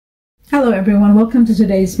Hello everyone, welcome to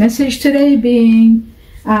today's message. Today being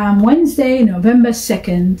Wednesday, November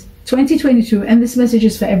 2nd, 2022, and this message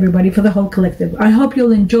is for everybody, for the whole collective. I hope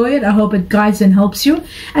you'll enjoy it. I hope it guides and helps you,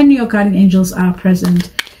 and your guiding angels are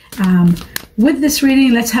present. With this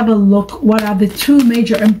reading, let's have a look. What are the two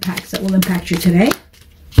major impacts that will impact you today?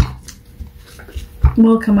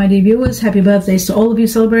 Welcome, my dear viewers. Happy birthdays to all of you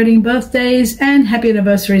celebrating birthdays, and happy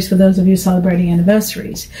anniversaries for those of you celebrating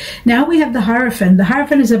anniversaries. Now we have the Hierophant. The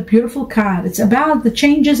Hierophant is a beautiful card. It's about the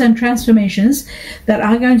changes and transformations that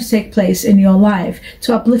are going to take place in your life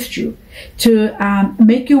to uplift you, to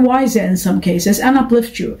make you wiser in some cases, and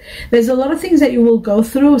uplift you. There's a lot of things that you will go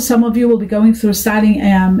through. Some of you will be going through starting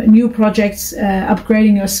new projects,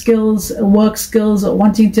 upgrading your skills, work skills, or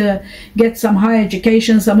wanting to get some higher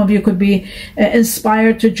education. Some of you could be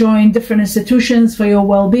inspired to join different institutions for your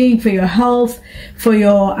well-being, for your health, for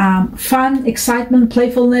your fun, excitement,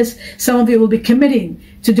 playfulness. Some of you will be committing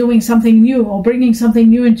to doing something new or bringing something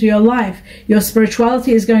new into your life. Your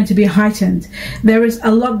spirituality is going to be heightened. There is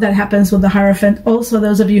a lot that happens with the Hierophant. Also,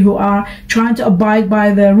 those of you who are trying to abide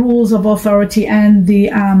by the rules of authority and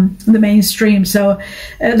the mainstream. So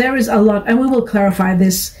there is a lot, and we will clarify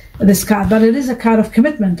this card, but it is a card of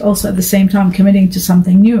commitment, also at the same time committing to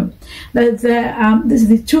something new. This is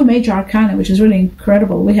the two major arcana, which is really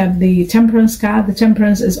incredible. We have the Temperance card. The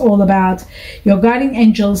Temperance is all about your guiding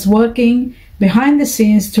angels working behind the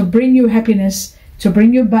scenes to bring you happiness, to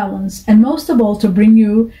bring you balance, and most of all to bring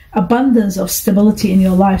you abundance of stability in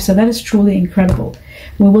your life. So that is truly incredible.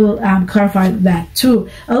 We will clarify that too.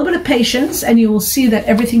 A little bit of patience, and you will see that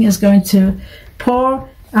everything is going to pour.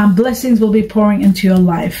 Blessings will be pouring into your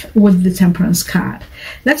life with the Temperance card.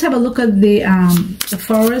 Let's have a look at the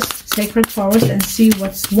forest, sacred forest, and see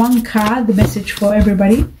what's one card, the message for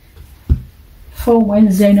everybody for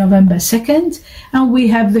Wednesday, November 2nd. And we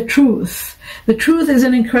have the Truth. The Truth is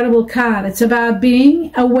an incredible card. It's about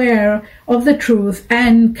being aware of the truth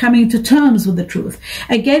and coming to terms with the truth.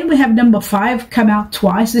 Again, we have number 5 come out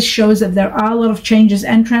twice. This shows that there are a lot of changes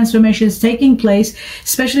and transformations taking place,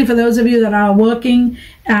 especially for those of you that are working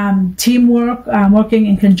teamwork, working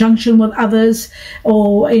in conjunction with others,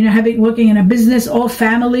 or working in a business or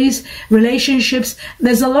families, relationships.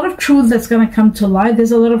 There's a lot of truth that's going to come to light.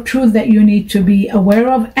 There's a lot of truth that you need to be aware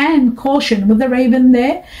of, and caution with the raven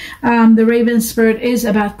there. The raven spirit is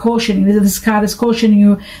about cautioning. This card is cautioning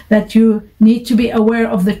you that you need to be aware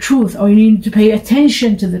of the truth, or you need to pay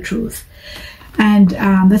attention to the truth. And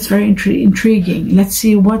that's very intriguing. Let's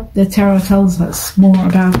see what the tarot tells us more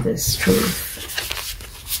about this truth.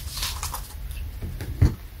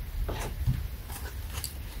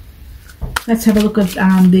 Let's have a look at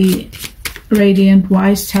the Radiant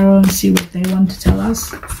Wise Tarot and see what they want to tell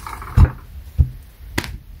us.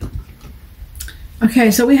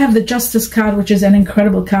 Okay, so we have the Justice card, which is an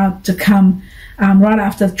incredible card to come right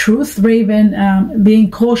after the Truth. Raven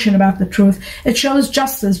being cautioned about the truth. It shows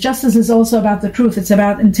justice. Justice is also about the truth. It's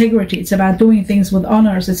about integrity. It's about doing things with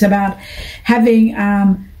honors. It's about having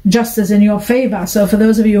justice in your favor. So for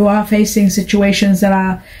those of you who are facing situations that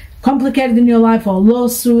are complicated in your life, or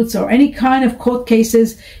lawsuits or any kind of court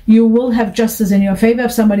cases, you will have justice in your favor.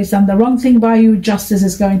 If somebody's done the wrong thing by you, justice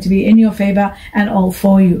is going to be in your favor and all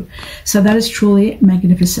for you. So that is truly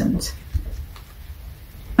magnificent.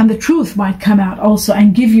 And the truth might come out also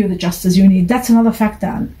and give you the justice you need. That's another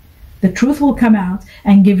factor. The truth will come out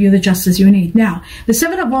and give you the justice you need. Now, the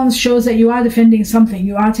Seven of Wands shows that you are defending something.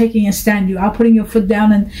 You are taking a stand. You are putting your foot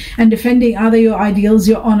down and defending either your ideals,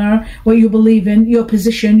 your honor, what you believe in, your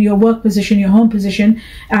position, your work position, your home position.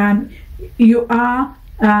 You are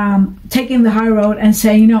taking the high road and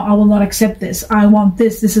saying, no, I will not accept this. I want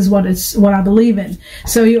this. This is what I believe in.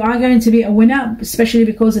 So you are going to be a winner, especially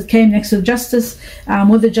because it came next to Justice,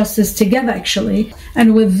 with the Justice together, actually.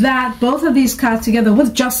 And with that, both of these cards together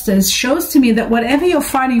with Justice shows to me that whatever you're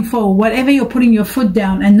fighting for, whatever you're putting your foot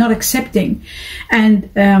down and not accepting and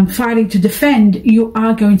fighting to defend, you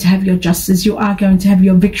are going to have your justice. You are going to have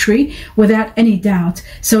your victory without any doubt.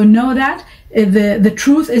 So know that the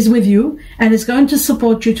truth is with you, and it's going to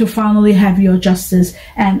support you to finally have your justice,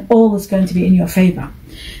 and all is going to be in your favor.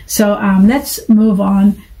 So let's move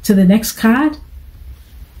on to the next card.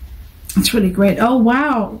 It's really great. Oh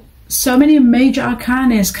wow, so many major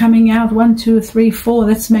arcana coming out. 1, 2, 3, 4.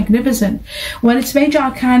 That's magnificent. When it's major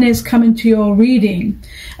arcana come into your reading,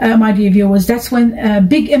 my dear viewers, that's when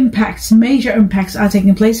big impacts, major impacts are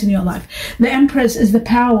taking place in your life. The Empress is the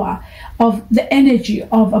power of the energy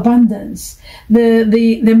of abundance,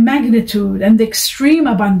 the magnitude and the extreme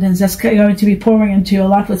abundance that's going to be pouring into your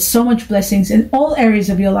life with so much blessings in all areas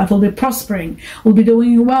of your life. Will be prospering, will be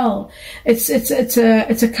doing well. It's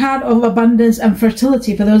a card of abundance and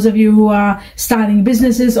fertility for those of you who are starting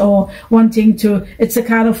businesses or wanting to. It's a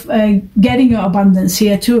card of getting your abundance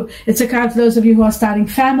here too. It's a card for those of you who are starting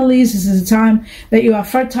families. This is a time that you are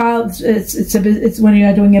fertile. It's when you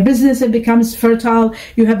are doing a business, it becomes fertile.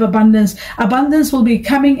 You have abundance. Abundance will be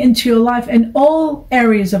coming into your life in all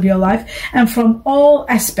areas of your life and from all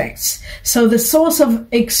aspects. So the source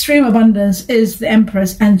of extreme abundance is the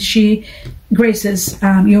Empress, and she graces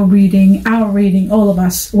your reading, our reading, all of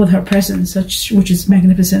us with her presence, which is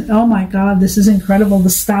magnificent. Oh my God, this is incredible. The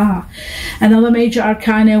Star, another major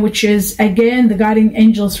arcana, which is again the guardian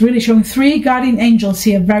angels, really showing 3 guardian angels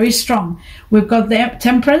here, very strong. We've got the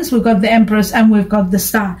Temperance, we've got the Empress, and we've got the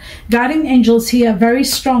Star. Guardian angels here, very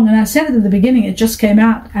strong. And I said it at the beginning, it just came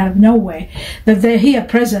out of nowhere, that they're here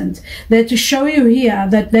present. They're to show you here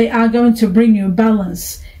that they are going to bring you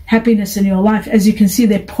balance, happiness in your life. As you can see,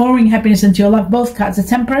 they're pouring happiness into your life, both cards, the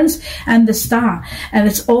Temperance and the Star. And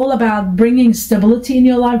it's all about bringing stability in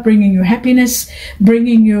your life, bringing you happiness,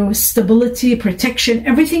 bringing you stability, protection,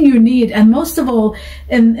 everything you need. And most of all,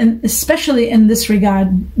 especially in this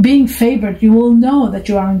regard, being favored. You will know that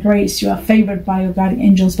you are in grace. You are favored by your guardian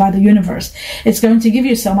angels, by the universe. It's going to give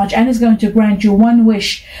you so much, and it's going to grant you one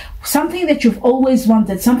wish. Something that you've always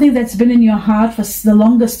wanted, something that's been in your heart for the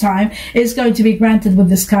longest time, is going to be granted with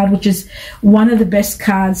this card, which is one of the best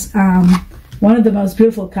cards, one of the most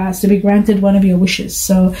beautiful cards to be granted one of your wishes.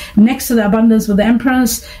 So next to the abundance with the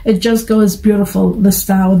Empress, it just goes beautiful, the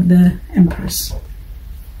Star with the Empress.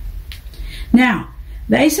 Now,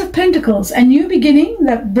 the Ace of Pentacles, a new beginning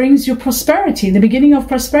that brings you prosperity, the beginning of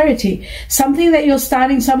prosperity. Something that you're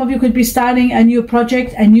starting, some of you could be starting a new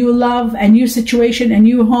project, a new love, a new situation, a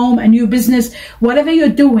new home, a new business. Whatever you're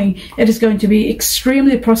doing, it is going to be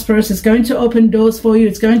extremely prosperous. It's going to open doors for you.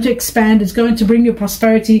 It's going to expand. It's going to bring you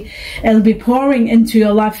prosperity. It'll be pouring into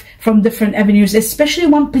your life from different avenues, especially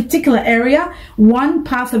one particular area. One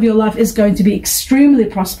path of your life is going to be extremely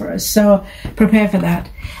prosperous. So prepare for that.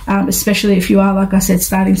 Especially if you are, like I said,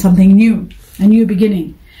 starting something new, a new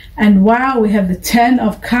beginning. And wow, we have the 10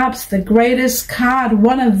 of Cups, the greatest card,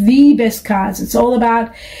 one of the best cards. It's all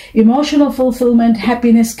about emotional fulfillment,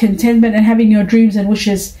 happiness, contentment, and having your dreams and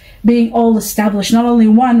wishes being all established. Not only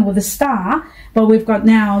one with a Star, but we've got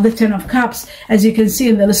now the 10 of Cups. As you can see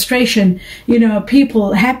in the illustration, you know,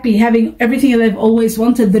 people happy, having everything that they've always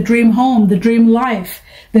wanted, the dream home, the dream life,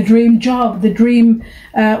 the dream job, the dream,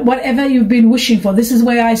 whatever you've been wishing for. This is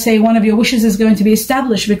where I say one of your wishes is going to be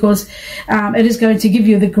established, because it is going to give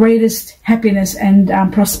you the greatest happiness and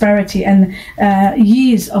prosperity, and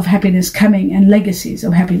years of happiness coming, and legacies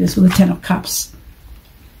of happiness with the 10 of Cups.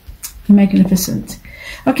 Magnificent.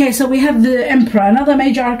 Okay, so we have the Emperor, another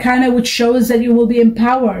major arcana, which shows that you will be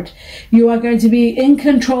empowered. You are going to be in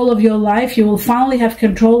control of your life. You will finally have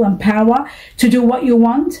control and power to do what you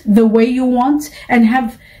want, the way you want, and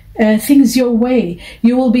have things your way.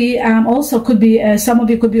 You will be also could be some of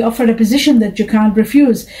you could be offered a position that you can't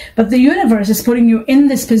refuse, but the universe is putting you in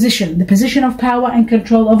this position, the position of power and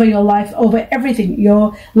control over your life, over everything,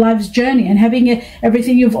 your life's journey, and having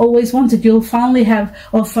everything you've always wanted. You'll finally have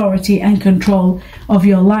authority and control of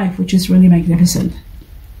your life, which is really magnificent.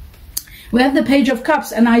 We have the Page of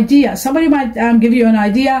Cups, an idea. Somebody might give you an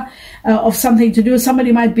idea of something to do.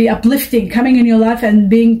 Somebody might be uplifting, coming in your life and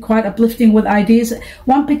being quite uplifting with ideas.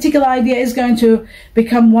 One particular idea is going to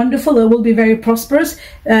become wonderful. It will be very prosperous.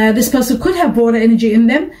 This person could have water energy in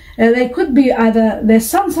them. They could be either their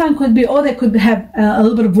sun sign could be, or they could have a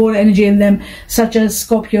little bit of water energy in them, such as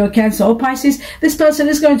Scorpio, Cancer, or Pisces. This person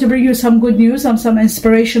is going to bring you some good news, some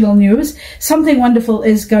inspirational news. Something wonderful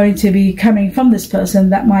is going to be coming from this person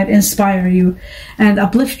that might inspire you and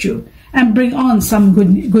uplift you, and bring on some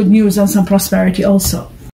good news and some prosperity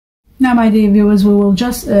also. Now, my dear viewers, we will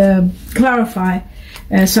just clarify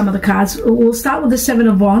some of the cards. We'll start with the 7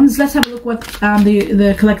 of Wands. Let's have a look what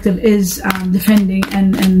the collective is defending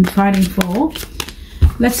and fighting for.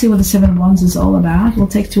 Let's see what the 7 of Wands is all about. We'll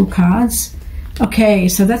take 2 cards. Okay,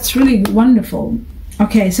 so that's really wonderful.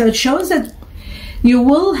 Okay, so it shows that you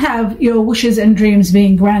will have your wishes and dreams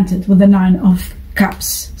being granted with the 9 of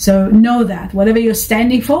Cups. So know that whatever you're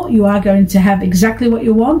standing for, you are going to have exactly what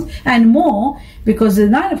you want and more, because the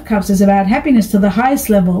 9 of Cups is about happiness to the highest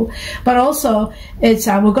level. But also it's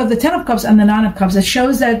we've got the 10 of Cups and the 9 of Cups. It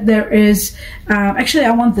shows that there is actually,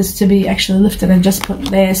 I want this to be actually lifted and just put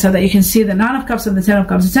there so that you can see the 9 of Cups and the 10 of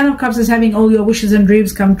Cups. The 10 of Cups is having all your wishes and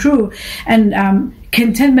dreams come true, and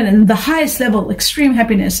contentment and the highest level, extreme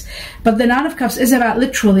happiness. But the Nine of Cups is about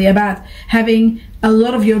literally about having a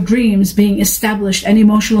lot of your dreams being established and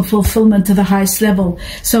emotional fulfillment to the highest level.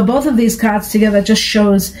 So both of these cards together just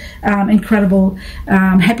shows incredible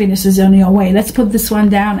happiness is on your way. Let's put this one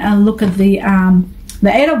down and look at the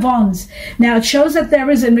Eight of Wands. Now it shows that there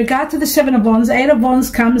is, in regard to the Seven of Wands, Eight of Wands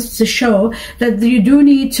comes to show that you do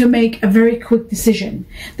need to make a very quick decision.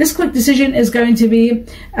 This quick decision is going to be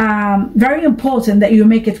very important that you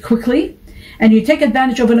make it quickly, and you take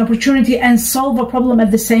advantage of an opportunity and solve a problem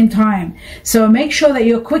at the same time. So make sure that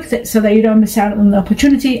you're quick so that you don't miss out on the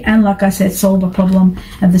opportunity, and like I said, solve a problem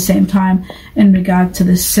at the same time in regard to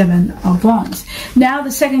the Seven of Wands. Now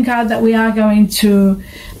the second card that we are going to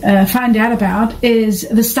find out about is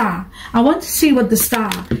the Star. I want to see what the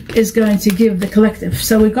Star is going to give the collective.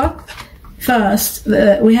 So we got first,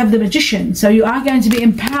 we have the Magician. So you are going to be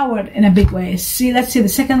empowered in a big way. See, let's see the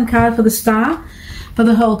second card for the Star, for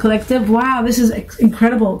the whole collective. Wow, this is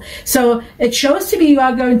incredible. So it shows to me you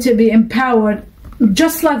are going to be empowered.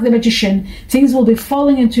 Just like the Magician, things will be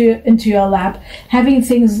falling into your lap, having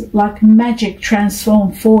things like magic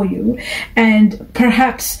transform for you, and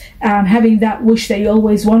perhaps having that wish that you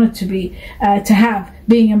always wanted to have,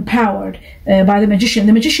 being empowered by the Magician.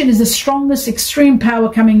 The Magician is the strongest extreme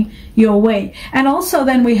power coming your way. And also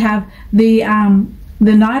then we have the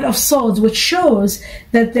Knight of Swords, which shows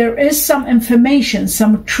that there is some information,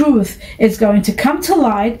 some truth is going to come to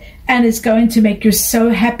light, and it's going to make you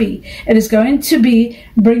so happy. It is going to be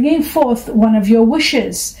bringing forth one of your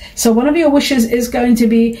wishes. So one of your wishes is going to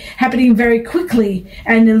be happening very quickly,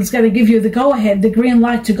 and it's going to give you the go-ahead, the green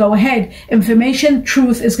light to go ahead. Information,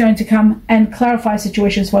 truth is going to come and clarify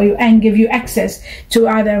situations for you and give you access to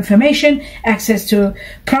either information, access to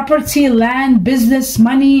property, land, business,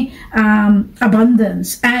 money,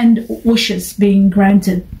 abundance, and wishes being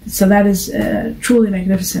granted. So that is truly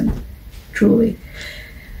magnificent, truly.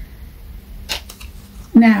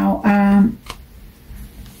 Now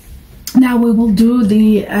we will do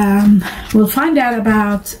the we'll find out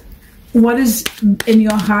about what is in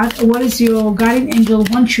your heart, what is your guardian angel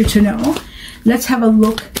wants you to know. Let's have a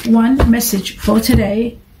look. One message for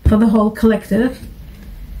today for the whole collective,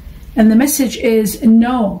 and the message is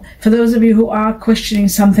no. For those of you who are questioning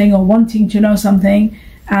something or wanting to know something,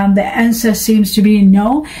 the answer seems to be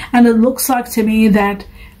no, and it looks like to me that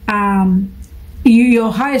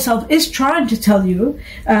your higher self is trying to tell you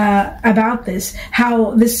about this, how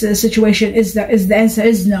this situation is. The answer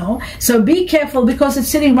is no. So be careful, because it's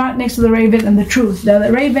sitting right next to the Raven and the Truth.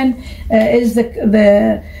 The Raven is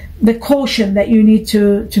the caution that you need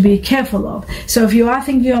to be careful of. So if you are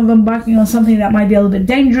thinking of embarking on something that might be a little bit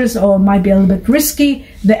dangerous or might be a little bit risky,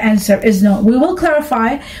 the answer is no. We will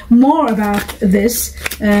clarify more about this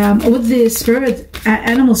with the spirit,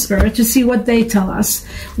 animal spirit, to see what they tell us,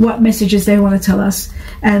 what messages they want to tell us,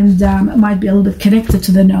 and it might be a little bit connected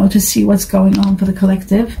to the no, to see what's going on for the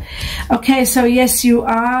collective. Okay, so yes, you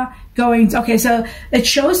are going to, okay, so it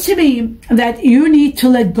shows to me that you need to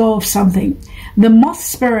let go of something. The Moth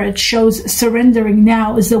spirit shows surrendering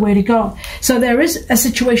now is the way to go. So there is a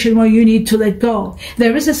situation where you need to let go.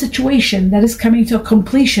 There is a situation that is coming to a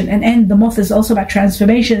completion and end. The Moth is also about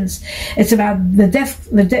transformations. It's about the death.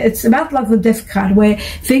 It's about like the death card, where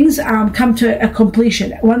things come to a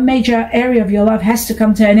completion. One major area of your life has to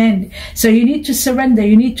come to an end. So you need to surrender.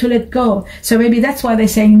 You need to let go. So maybe that's why they're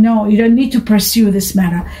saying no. You don't need to pursue this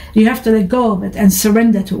matter. You have to let go of it and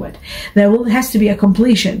surrender to it. Has to be a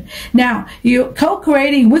completion. Now you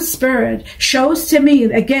co-creating with spirit shows to me,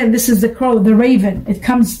 again, this is the crow, the Raven. It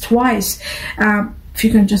comes twice. If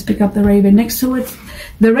you can just pick up the Raven next to it.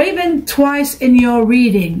 The Raven twice in your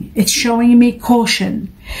reading. It's showing me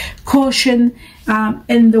caution. Caution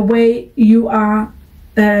in the way you are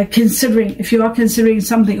considering, if you are considering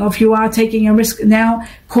something, or if you are taking a risk now,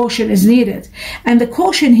 caution is needed. And the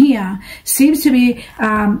caution here seems to be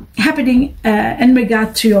happening in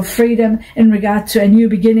regard to your freedom, in regard to a new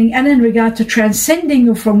beginning, and in regard to transcending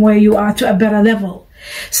you from where you are to a better level.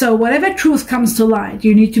 So whatever truth comes to light,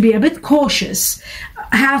 you need to be a bit cautious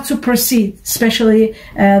how to proceed, especially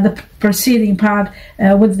the proceeding part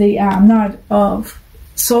with the Knight of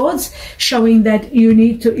Swords, showing that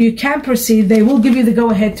you can proceed. They will give you the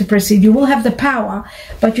go-ahead to proceed. You will have the power,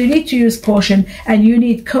 but you need to use caution, and you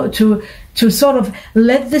need to sort of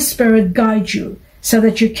let the spirit guide you, so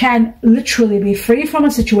that you can literally be free from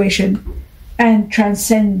a situation and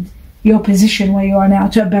transcend your position where you are now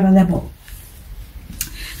to a better level.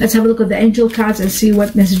 Let's have a look at the angel cards and see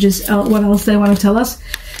what messages, what else they want to tell us.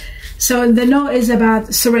 So the no is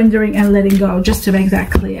about surrendering and letting go, just to make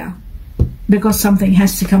that clear. because something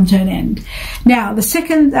has to come to an end. Now, the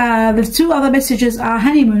second, the two other messages are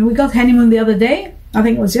honeymoon. We got honeymoon the other day. I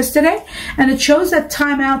think it was yesterday, and it shows that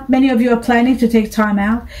time out. Many of you are planning to take time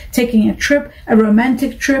out, taking a trip, a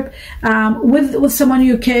romantic trip, with someone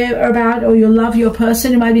you care about or you love, your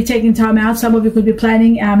person. You might be taking time out. Some of you could be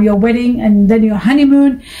planning your wedding and then your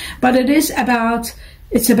honeymoon, but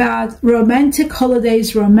it's about romantic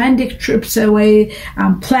holidays, romantic trips away,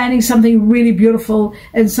 planning something really beautiful.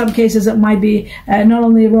 In some cases, it might be not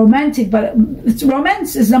only romantic, but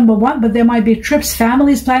romance is number one, but there might be trips,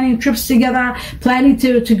 families planning trips together, planning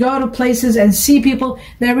to go to places and see people.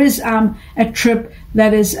 There is a trip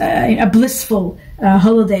that is a blissful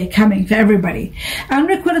holiday coming for everybody.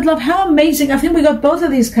 Unrequited love, how amazing. I think we got both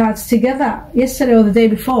of these cards together yesterday or the day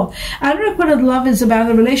before. Unrequited love is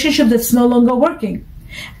about a relationship that's no longer working.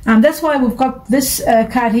 And that's why we've got this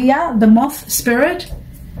card here, the moth spirit,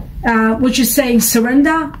 which is saying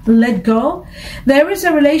surrender, let go. There is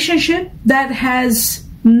a relationship that has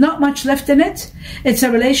not much left in it. It's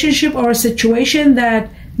a relationship or a situation that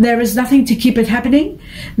there is nothing to keep it happening.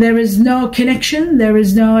 There is no connection. There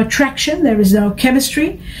is no attraction. There is no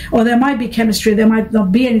chemistry. Or there might be chemistry. There might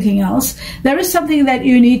not be anything else. There is something that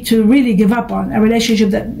you need to really give up on. A relationship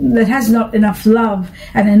that has not enough love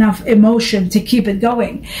and enough emotion to keep it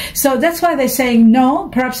going. So that's why they're saying no.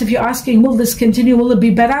 Perhaps if you're asking, will this continue? Will it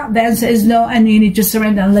be better? The answer is no. And you need to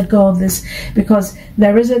surrender and let go of this because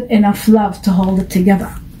there isn't enough love to hold it together.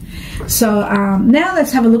 So now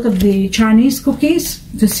let's have a look at the Chinese cookies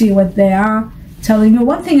to see what they are telling you.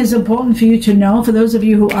 One thing is important for you to know, for those of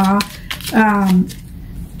you who are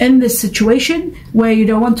in this situation where you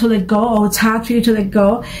don't want to let go or it's hard for you to let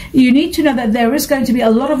go, you need to know that there is going to be a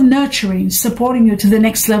lot of nurturing supporting you to the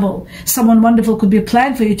next level. Someone wonderful could be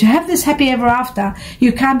planned for you. To have this happy ever after,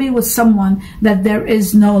 you can't be with someone that there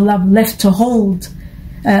is no love left to hold.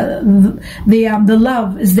 The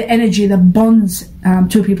love is the energy that bonds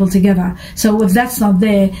two people together. So if that's not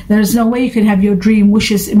there, there is no way you can have your dream,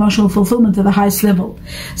 wishes, emotional fulfillment at the highest level.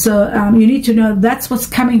 So you need to know that's what's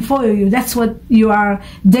coming for you. That's what you are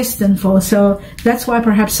destined for. So that's why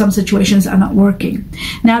perhaps some situations are not working.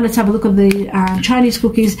 Now let's have a look at the Chinese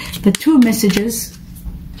cookies, the two messages.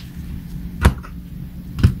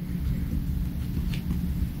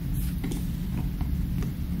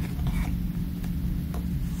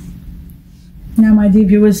 Now, my dear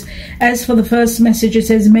viewers, as for the first message, it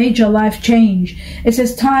says major life change. It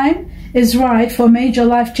says time is right for major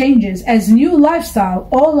life changes as new lifestyle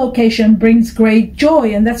or location brings great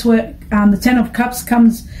joy. And that's where the Ten of Cups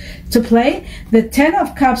comes to play. The Ten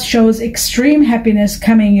of Cups shows extreme happiness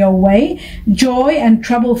coming your way, joy and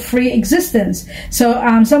trouble-free existence. So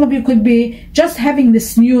some of you could be just having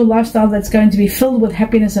this new lifestyle that's going to be filled with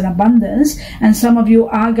happiness and abundance. And some of you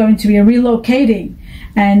are going to be relocating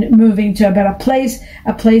and moving to a better place,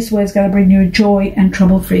 a place where it's going to bring you joy and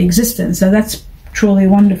trouble-free existence. So that's truly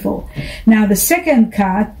wonderful. Now the second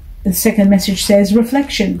card, the second message says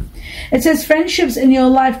reflection. It says friendships in your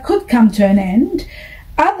life could come to an end.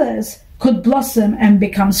 Others could blossom and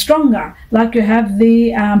become stronger. Like you have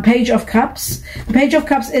the Page of Cups. The Page of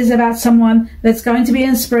Cups is about someone that's going to be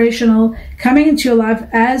inspirational, coming into your life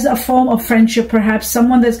as a form of friendship, perhaps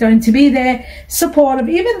someone that's going to be there, supportive,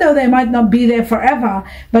 even though they might not be there forever,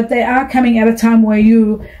 but they are coming at a time where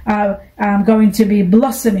you are going to be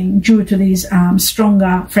blossoming due to these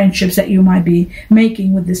stronger friendships that you might be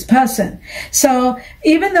making with this person. So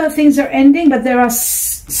even though things are ending, but there are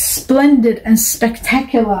splendid and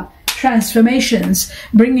spectacular transformations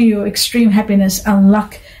bringing you extreme happiness and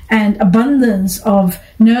luck and abundance of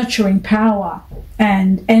nurturing power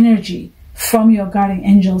and energy from your guardian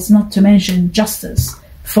angels, not to mention justice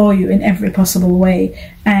for you in every possible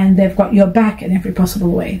way, and they've got your back in every possible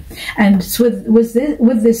way. And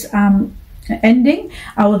with this ending,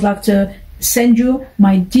 I would like to send you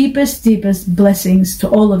my deepest blessings to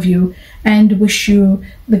all of you and wish you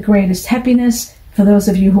the greatest happiness. For those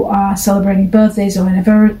of you who are celebrating birthdays or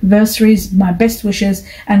anniversaries, my best wishes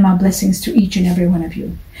and my blessings to each and every one of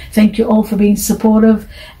you. Thank you all for being supportive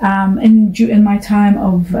in my time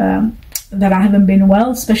of that I haven't been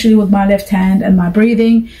well, especially with my left hand and my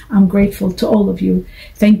breathing. I'm grateful to all of you.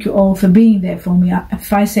 Thank you all for being there for me.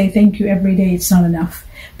 If I say thank you every day, it's not enough.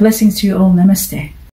 Blessings to you all. Namaste.